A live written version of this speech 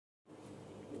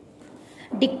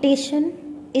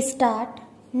Dictation start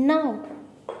now.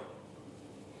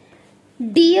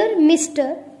 Dear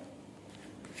Mr.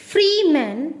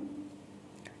 Freeman,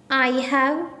 I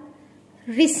have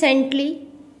recently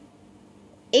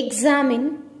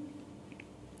examined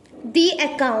the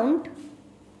account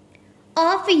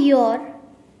of your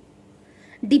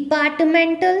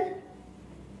departmental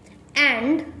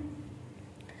and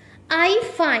I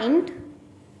find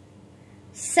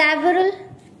several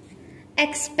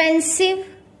expensive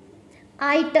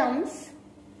items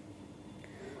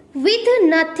with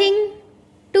nothing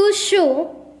to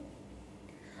show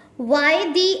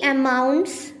why the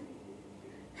amounts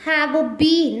have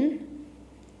been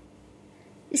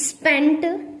spent.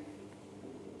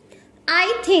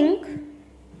 I think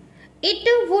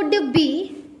it would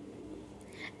be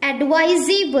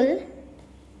advisable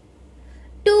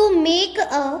to make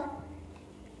a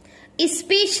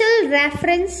special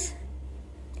reference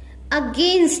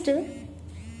against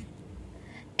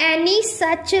any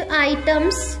such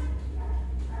items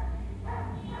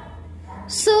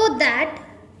so that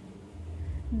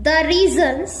the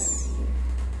reasons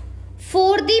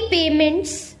for the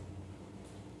payments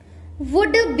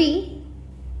would be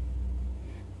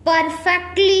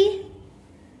perfectly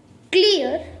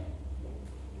clear.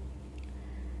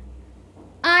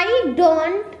 I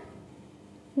don't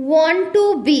want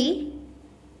to be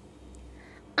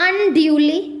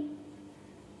unduly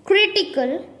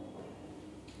critical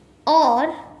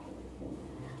or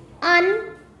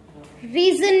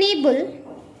unreasonable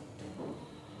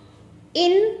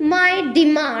in my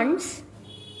demands,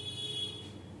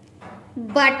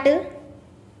 but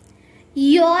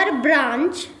your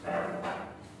branch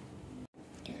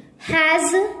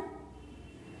has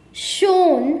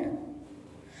shown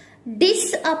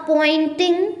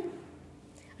disappointing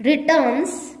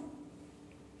returns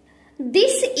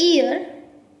this year,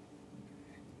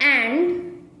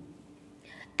 and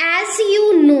as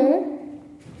you know,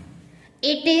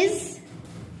 it is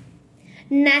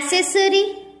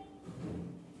necessary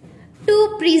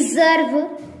to preserve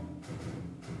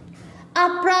a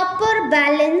proper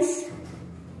balance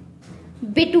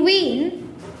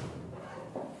between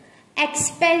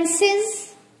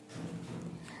expenses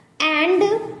and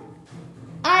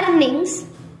earnings.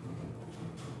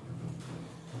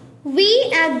 We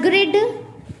agreed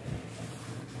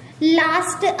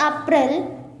last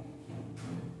April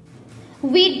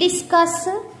we discuss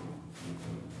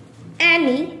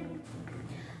any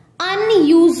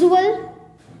unusual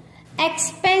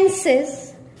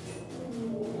expenses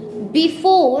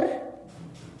before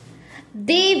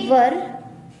they were,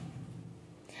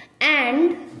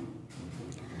 and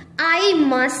I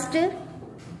must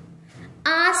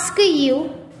ask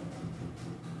you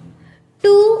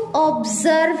to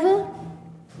observe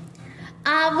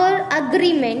our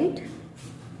agreement.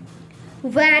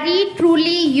 Very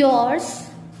truly yours,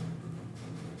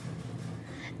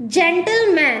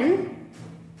 gentlemen.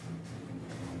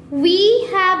 We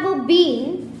have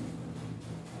been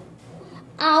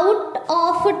out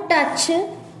of touch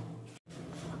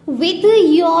with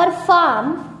your farm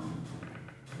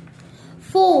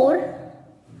for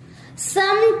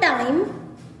some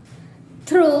time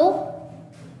through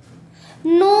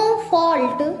no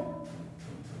fault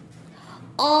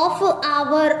of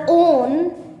our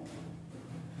own.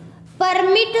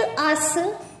 Permit us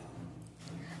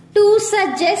to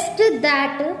suggest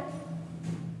that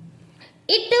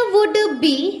it would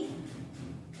be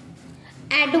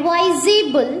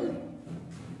advisable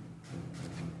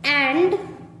and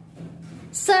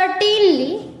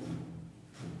certainly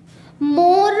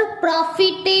more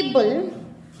profitable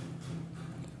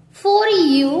for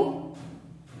you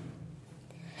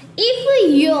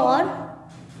if your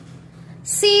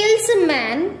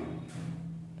salesman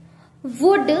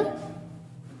would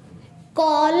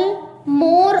call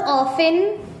more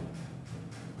often.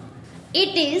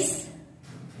 It is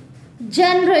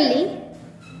generally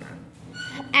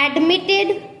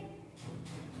admitted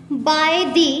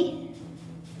by the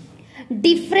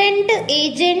different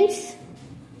agents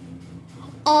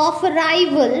of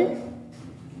rival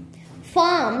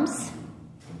farms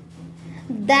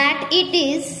that it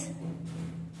is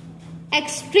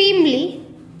extremely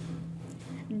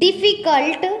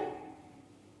difficult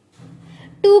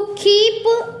to keep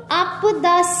up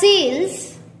the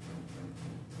sales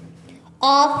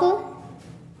of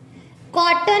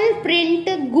cotton print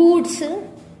goods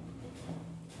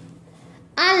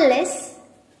unless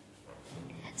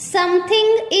something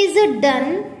is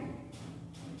done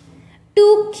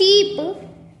to keep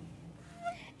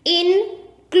in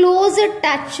close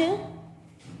touch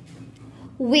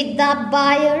with the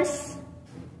buyers.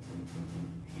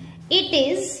 It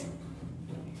is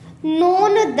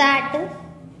known that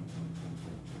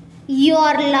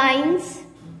your lines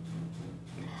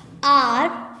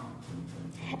are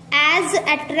as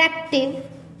attractive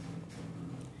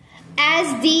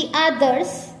as the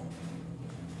others,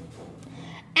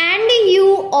 and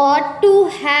you ought to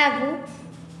have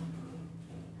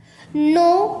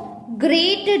no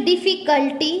great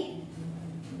difficulty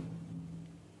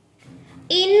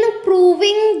in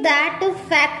proving that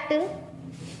fact.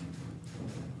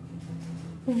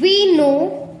 We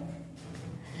know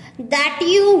that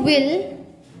you will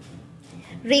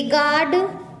regard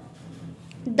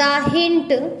the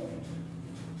hint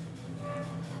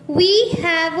we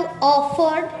have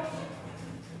offered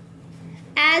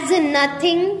as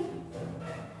nothing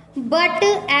but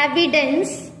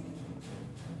evidence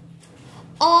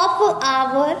of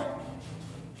our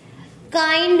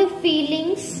kind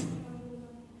feelings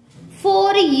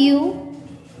for you.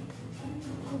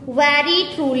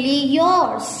 Very truly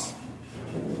yours.